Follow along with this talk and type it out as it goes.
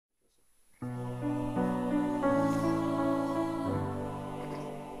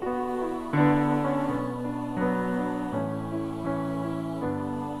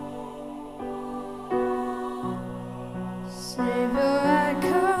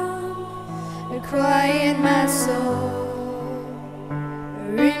quiet my soul.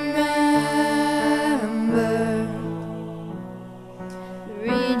 Remember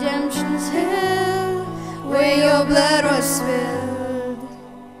redemption's hill, where your blood was spilled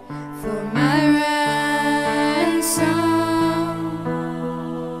for my ransom.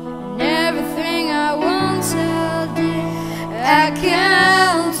 And everything I once held dear, I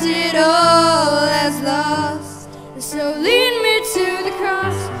count it all as lost. So lead me to the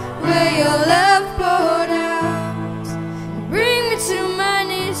cross, where your love poured out, and bring me to my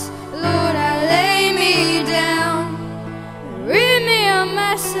knees. Lord, I lay me down. Rid me of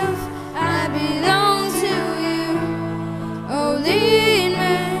myself, I belong to you. Oh, lead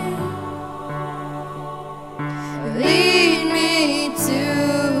me to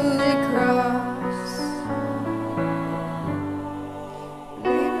the cross.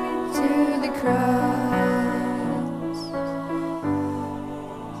 Lead me to the cross.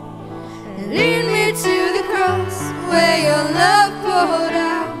 Lead me to the cross, where your love poured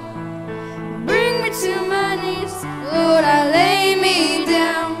out. Bring me to my knees, Lord, I lay me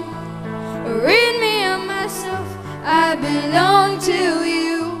down. Rid me of myself, I belong to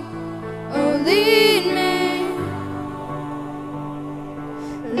you. Oh, lead me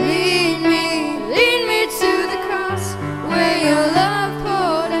to the cross, where your love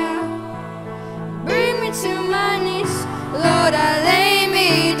poured out. Bring me to my knees, Lord, I lay me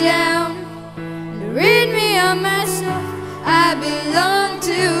down. Rid me of myself, I belong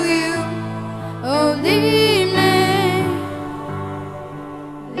to you. Oh, lead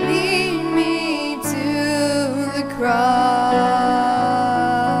me to the cross.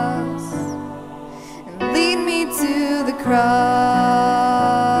 Lead me to the cross.